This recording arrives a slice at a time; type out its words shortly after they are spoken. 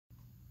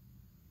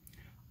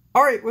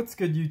Alright, what's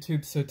good,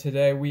 YouTube? So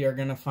today we are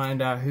going to find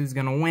out who's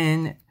going to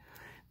win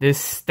this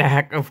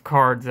stack of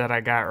cards that I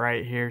got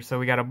right here. So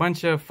we got a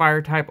bunch of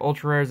Fire-type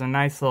Ultra Rares, a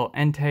nice little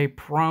Entei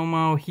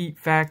promo, Heat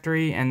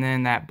Factory, and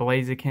then that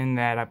Blaziken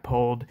that I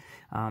pulled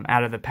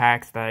out of the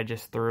packs that I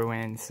just threw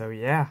in. So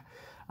yeah,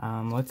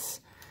 let's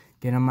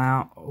get them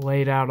out,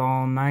 laid out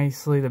all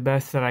nicely, the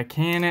best that I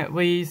can at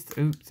least.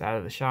 Oops, out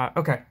of the shot.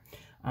 Okay,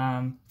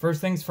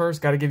 first things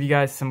first, got to give you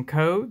guys some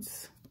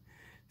codes.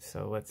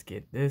 So let's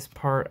get this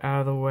part out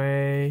of the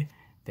way.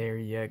 There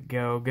you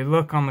go. Good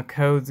luck on the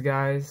codes,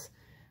 guys.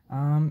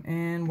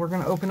 And we're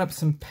going to open up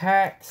some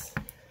packs.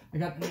 I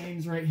got the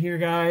names right here,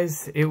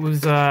 guys. It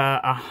was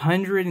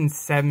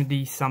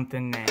 170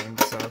 something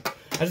names. So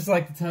I just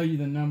like to tell you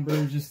the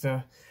numbers just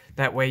to,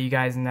 that way you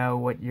guys know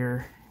what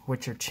your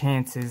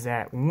chances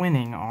at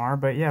winning are.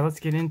 But yeah, let's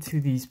get into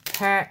these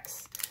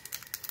packs.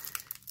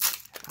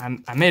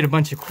 I made a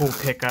bunch of cool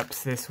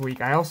pickups this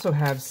week. I also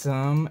have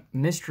some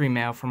mystery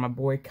mail from my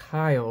boy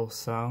Kyle,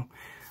 so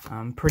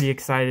I'm pretty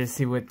excited to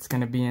see what's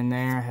going to be in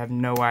there. I have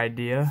no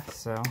idea,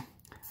 so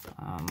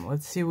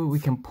let's see what we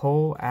can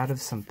pull out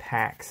of some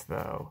packs,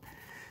 though.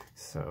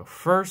 So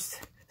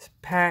first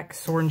pack,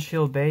 Sword and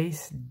Shield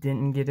base,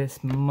 didn't get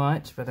us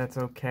much, but that's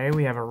okay.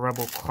 We have a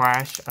Rebel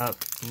Clash up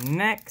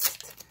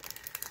next.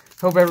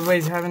 Hope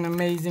everybody's having an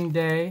amazing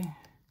day.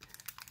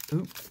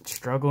 Oops,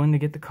 struggling to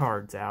get the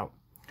cards out.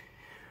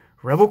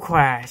 Rebel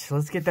Clash.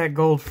 Let's get that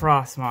gold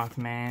Frostmoth,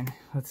 man.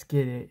 Let's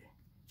get it.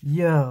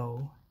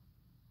 Yo.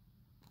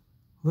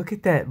 Look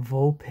at that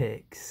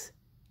Vulpix.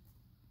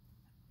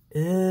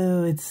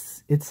 Ew,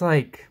 it's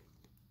like...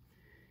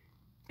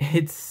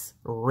 It's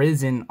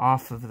risen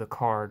off of the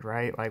card,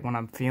 right? Like when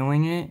I'm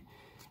feeling it,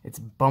 it's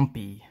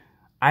bumpy.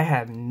 I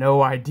have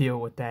no idea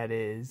what that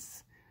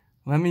is.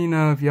 Let me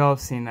know if y'all have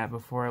seen that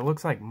before. It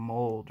looks like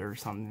mold or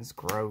something. It's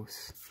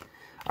gross.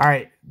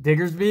 Alright,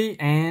 Diggersby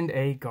and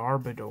a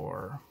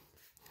Garbodor.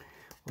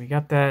 We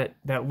got that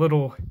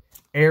little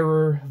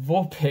error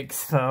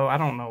Vulpix, though. I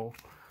don't know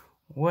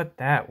what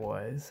that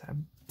was.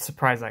 I'm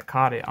surprised I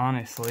caught it,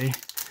 honestly.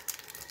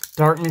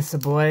 Darkness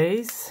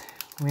Ablaze.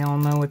 We all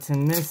know what's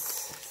in this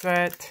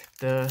set.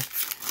 The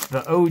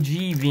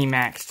OG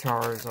VMAX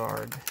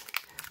Charizard.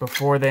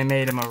 Before they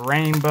made him a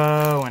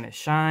rainbow and a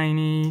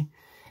shiny.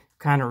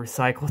 Kind of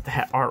recycled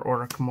that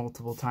artwork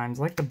multiple times.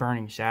 Like the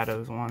Burning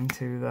Shadows one,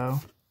 too, though.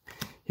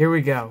 Here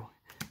we go.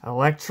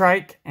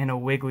 Electrike and a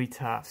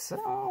Wigglytuff.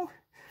 So...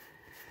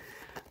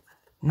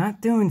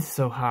 not doing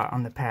so hot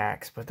on the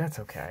packs, but that's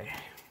okay.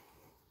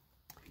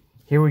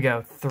 Here we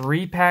go.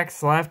 3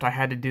 packs left. I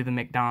had to do the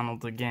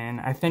McDonald's again.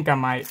 I think I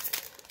might,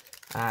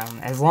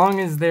 as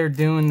long as they're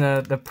doing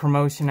the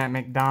promotion at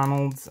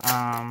McDonald's,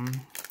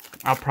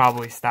 I'll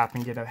probably stop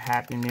and get a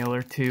Happy Meal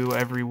or 2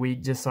 every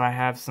week just so I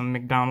have some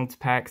McDonald's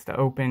packs to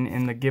open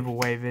in the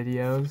giveaway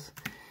videos.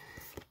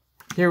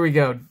 Here we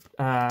go.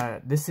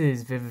 This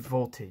is Vivid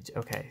Voltage.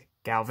 Okay.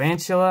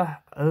 Galvantula.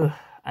 Ugh,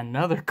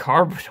 another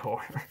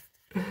Garbodor.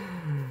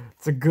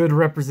 It's a good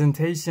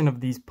representation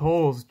of these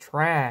pulls.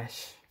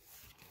 Trash.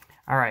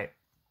 Alright.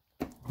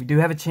 We do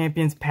have a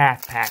Champion's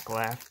Path pack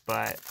left,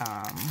 but,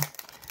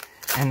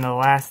 and the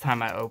last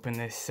time I opened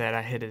this set,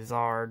 I hit a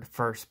Zard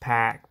first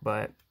pack,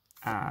 but,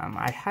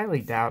 I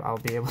highly doubt I'll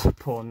be able to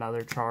pull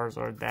another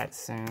Charizard that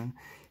soon.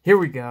 Here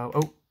we go.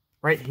 Oh,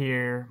 right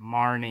here.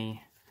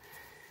 Marnie.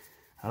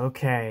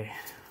 Okay.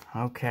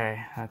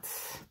 Okay.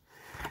 That's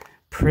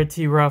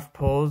pretty rough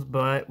pulls,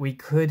 but we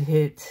could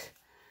hit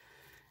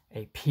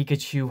a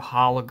Pikachu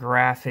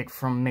holographic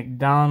from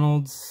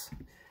McDonald's.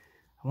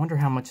 I wonder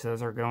how much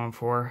those are going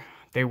for.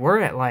 They were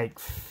at like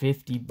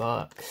 50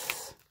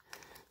 bucks.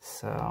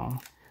 So I'm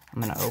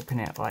going to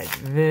open it like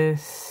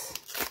this.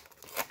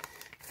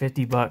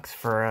 50 bucks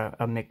for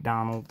a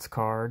McDonald's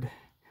card.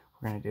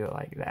 We're going to do it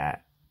like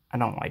that. I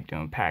don't like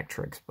doing pack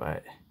tricks,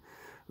 but...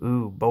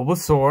 ooh,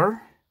 Bulbasaur.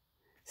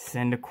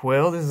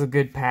 Cyndaquil. This is a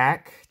good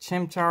pack.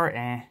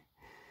 Chimchar,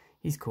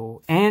 he's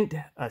cool.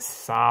 And a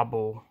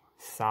Sobble.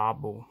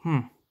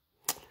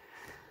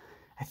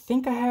 I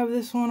think I have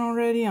this one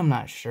already. I'm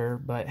not sure,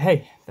 but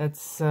hey,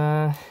 that's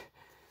cool.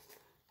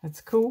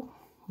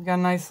 We got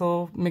a nice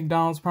little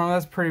McDonald's promo.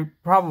 That's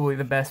probably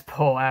the best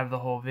pull out of the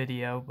whole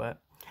video,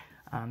 but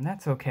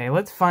that's okay.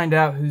 Let's find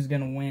out who's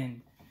gonna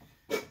win.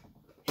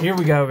 Here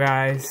we go,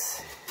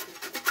 guys.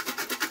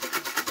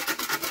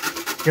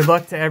 Good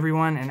luck to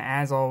everyone, and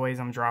as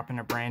always, I'm dropping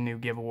a brand new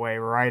giveaway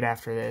right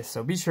after this,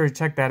 so be sure to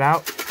check that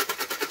out.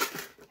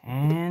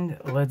 And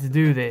let's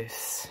do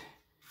this.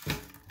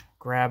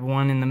 Grab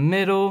one in the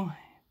middle.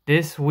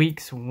 This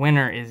week's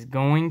winner is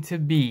going to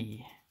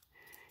be,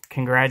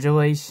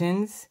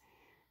 congratulations,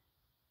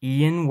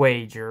 Ian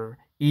Wager.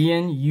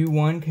 Ian, you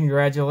won.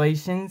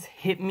 Congratulations.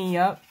 Hit me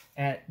up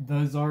at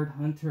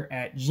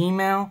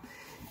thezardhunter@gmail.com,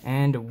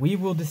 and we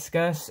will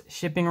discuss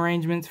shipping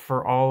arrangements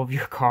for all of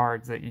your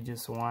cards that you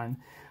just won.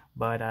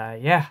 But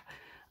yeah.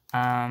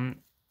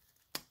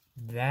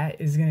 That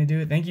is going to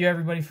do it. Thank you,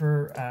 everybody,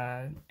 for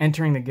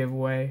entering the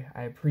giveaway.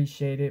 I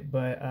appreciate it.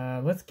 But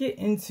let's get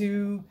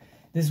into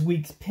this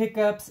week's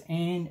pickups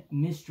and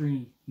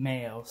mystery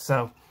mail.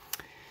 So,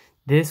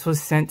 This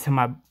was sent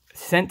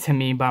to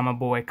me by my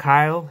boy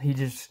Kyle. He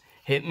just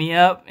hit me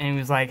up and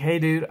was like, "Hey,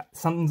 dude,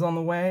 something's on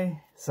the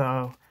way."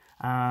 So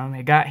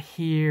it got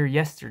here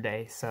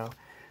yesterday. So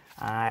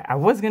I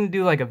was gonna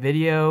do like a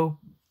video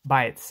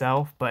by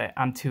itself, but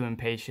I'm too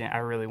impatient. I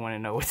really want to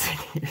know what's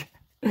in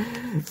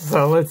here.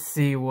 So let's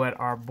see what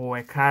our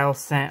boy Kyle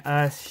sent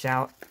us.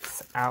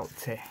 Shouts out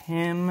to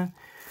him.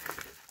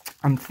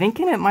 I'm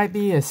thinking it might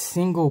be a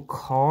single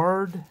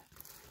card,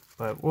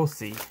 but we'll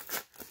see.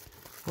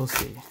 We'll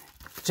see.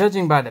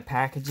 Judging by the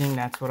packaging,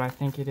 that's what I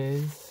think it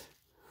is.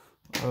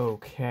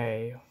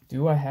 Okay.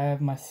 Do I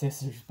have my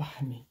scissors by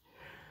me?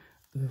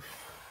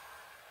 Oof.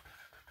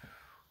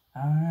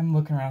 I'm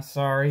looking around.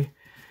 Sorry.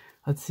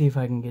 Let's see if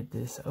I can get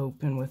this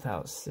open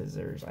without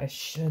scissors. I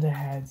should have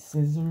had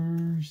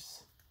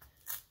scissors.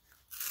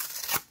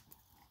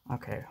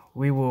 Okay.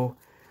 We will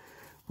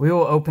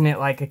open it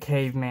like a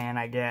caveman,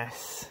 I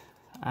guess.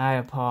 I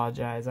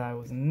apologize. I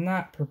was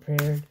not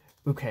prepared.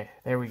 Okay,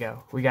 there we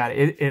go. We got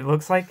it. It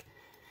looks like...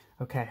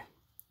 Okay.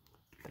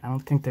 I don't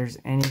think there's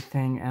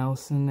anything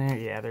else in there.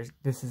 Yeah,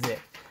 this is it.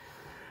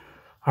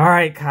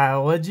 Alright,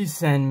 Kyle, what'd you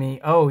send me?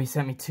 Oh, he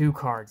sent me 2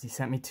 cards. He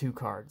sent me 2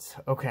 cards.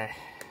 Okay.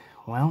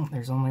 Well,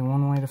 there's only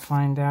one way to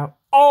find out.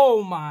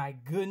 Oh my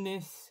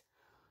goodness.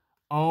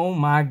 Oh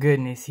my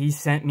goodness. He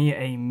sent me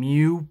a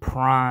Mew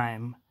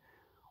Prime.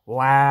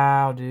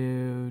 Wow,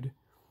 dude.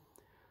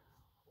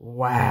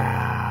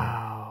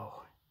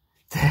 Wow.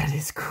 That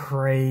is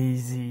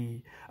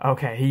crazy.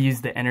 Okay, he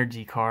used the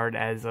energy card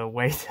as a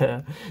way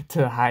to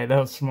hide. That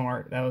was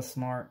smart. That was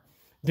smart.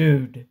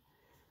 Dude.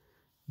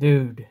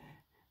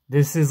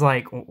 This is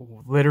like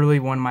literally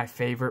one of my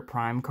favorite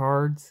Prime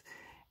cards.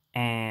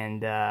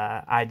 And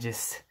I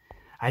just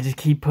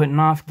keep putting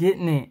off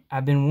getting it.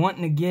 I've been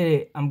wanting to get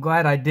it. I'm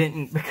glad I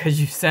didn't because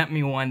you sent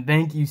me one.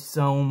 Thank you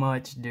so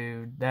much,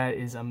 dude. That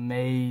is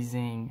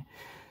amazing.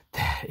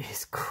 That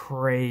is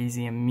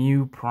crazy. A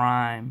Mew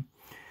Prime.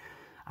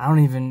 I don't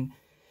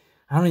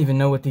even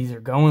know what these are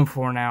going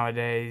for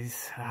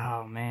nowadays.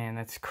 Oh man,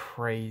 that's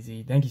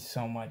crazy. Thank you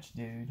so much,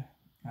 dude.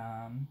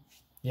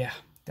 Yeah,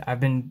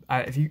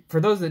 for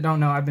those that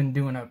don't know, I've been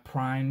doing a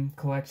Prime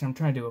collection. I'm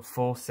trying to do a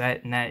full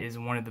set, and that is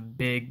one of the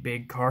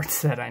big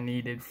cards that I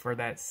needed for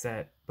that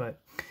set. But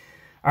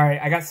all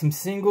right, I got some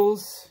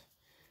singles.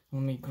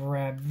 Let me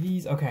grab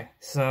these. Okay,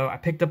 so I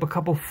picked up a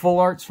couple full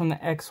arts from the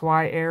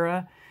XY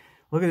era.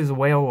 Look at this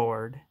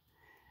Wailord.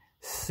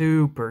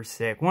 Super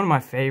sick. One of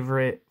my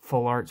favorite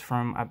full arts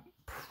from, I'm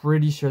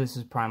pretty sure this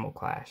is Primal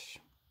Clash.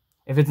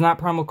 If it's not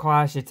Primal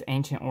Clash, it's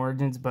Ancient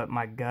Origins, but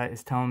my gut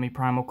is telling me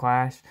Primal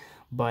Clash.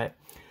 But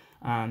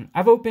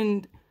I've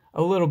opened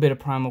a little bit of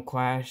Primal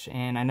Clash,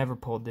 and I never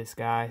pulled this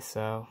guy,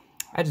 so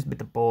I just bit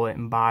the bullet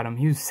and bought him.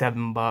 He was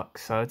 $7,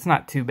 so it's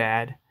not too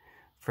bad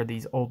for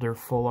these older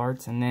full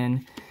arts. And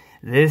then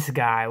this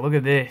guy, look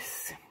at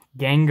this.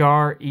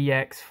 Gengar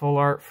EX full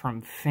art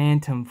from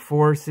Phantom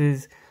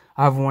Forces.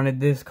 I've wanted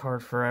this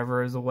card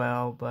forever as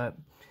well, but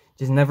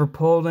just never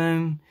pulled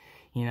him.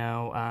 You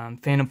know,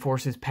 Phantom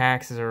Forces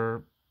packs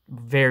are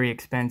very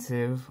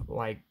expensive.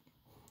 Like,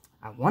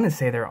 I want to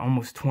say they're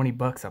almost 20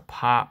 bucks a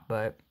pop,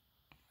 but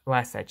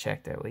last I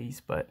checked at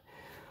least. But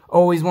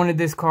always wanted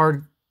this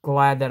card.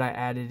 Glad that I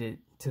added it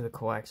to the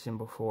collection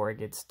before it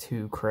gets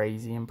too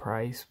crazy in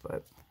price.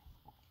 But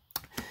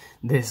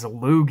this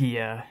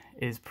Lugia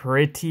is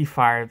pretty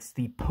fire. It's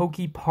the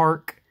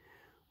Pokepark,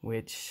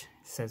 which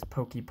says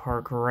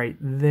Pokepark right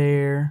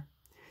there.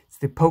 It's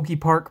the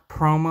Pokepark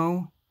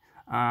promo.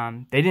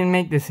 They didn't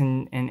make this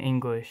in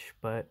English,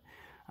 but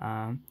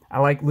I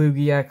like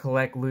Lugia. I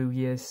collect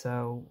Lugia,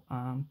 so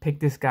pick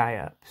this guy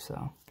up.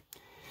 So,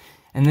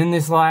 and then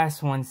this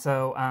last one.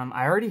 So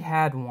I already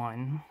had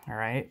one, all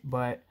right,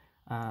 but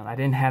I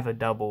didn't have a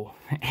double.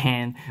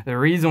 And the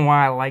reason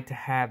why I like to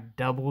have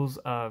doubles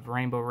of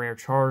Rainbow Rare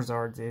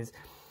Charizards is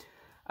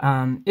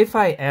if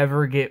I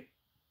ever get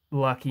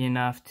lucky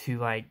enough to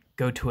like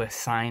go to a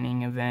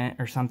signing event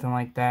or something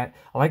like that,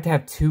 I like to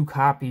have 2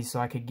 copies so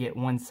I could get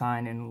one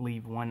signed and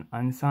leave one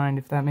unsigned,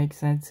 if that makes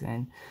sense.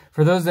 And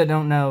for those that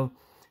don't know,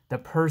 the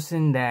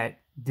person that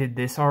did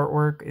this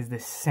artwork is the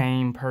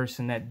same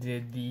person that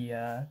did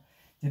the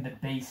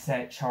base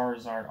set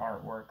Charizard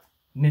artwork.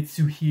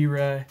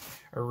 Mitsuhira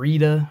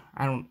Arita.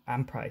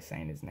 I'm probably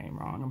saying his name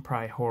wrong. I'm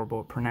probably horrible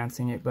at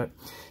pronouncing it, but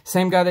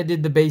same guy that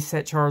did the base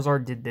set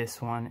Charizard did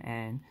this one,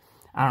 and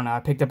I don't know,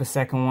 I picked up a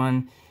second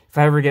one. If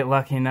I ever get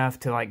lucky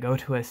enough to like go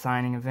to a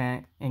signing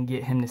event and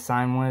get him to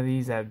sign one of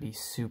these, that would be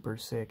super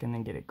sick, and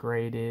then get it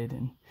graded.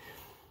 And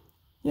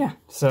yeah,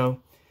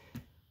 so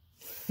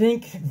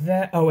think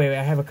that, oh wait,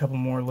 I have a couple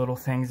more little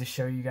things to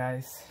show you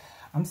guys.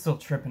 I'm still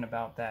tripping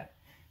about that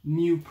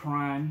Mew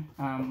Prime.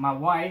 My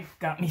wife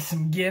got me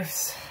some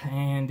gifts,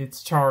 and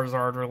it's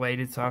Charizard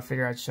related, so I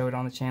figured I'd show it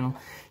on the channel.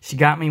 She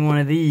got me one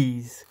of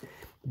these,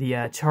 the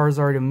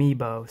Charizard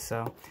Amiibo,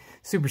 so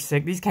super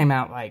sick. These came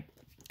out like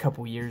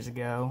couple years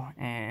ago,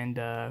 and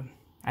I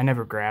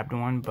never grabbed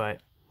one, but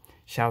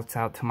shouts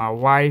out to my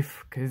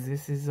wife, because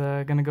this is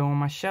gonna go on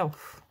my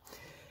shelf,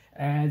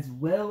 as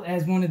well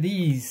as one of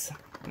these.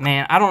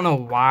 Man, I don't know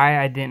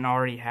why I didn't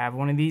already have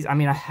one of these. I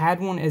mean, I had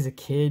one as a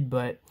kid,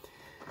 but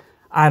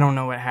I don't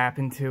know what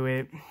happened to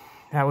it.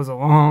 That was a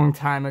long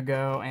time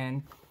ago,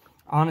 and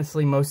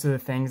honestly, most of the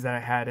things that I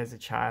had as a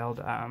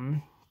child,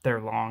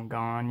 they're long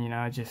gone, you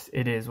know,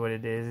 it is what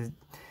it is.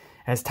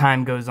 As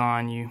time goes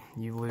on, you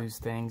lose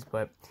things,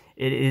 but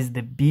it is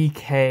the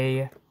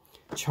BK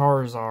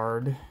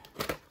Charizard,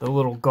 the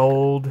little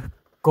gold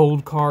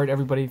card.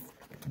 Everybody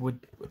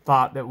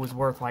thought that was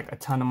worth like a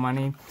ton of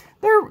money.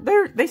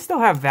 They still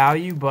have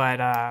value, but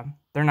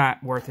they're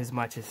not worth as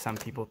much as some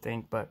people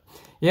think. But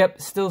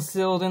yep, still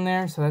sealed in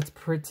there, so that's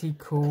pretty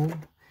cool.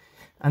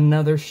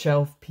 Another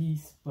shelf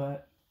piece,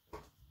 but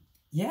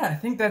yeah, I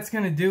think that's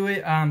going to do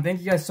it.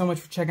 Thank you guys so much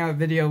for checking out the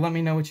video. Let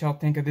me know what y'all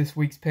think of this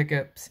week's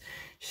pickups.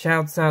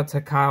 Shouts out to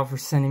Kyle for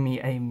sending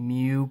me a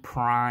Mew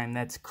Prime.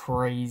 That's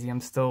crazy.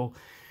 I'm still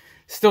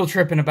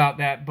tripping about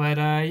that. But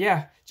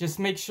yeah, just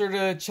make sure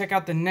to check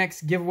out the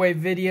next giveaway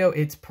video.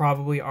 It's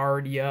probably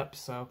already up,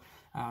 so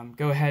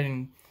go ahead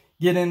and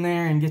get in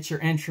there and get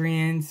your entry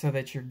in so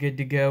that you're good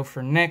to go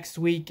for next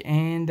week.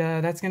 And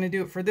that's going to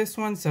do it for this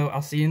one, so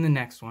I'll see you in the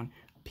next one.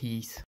 Peace.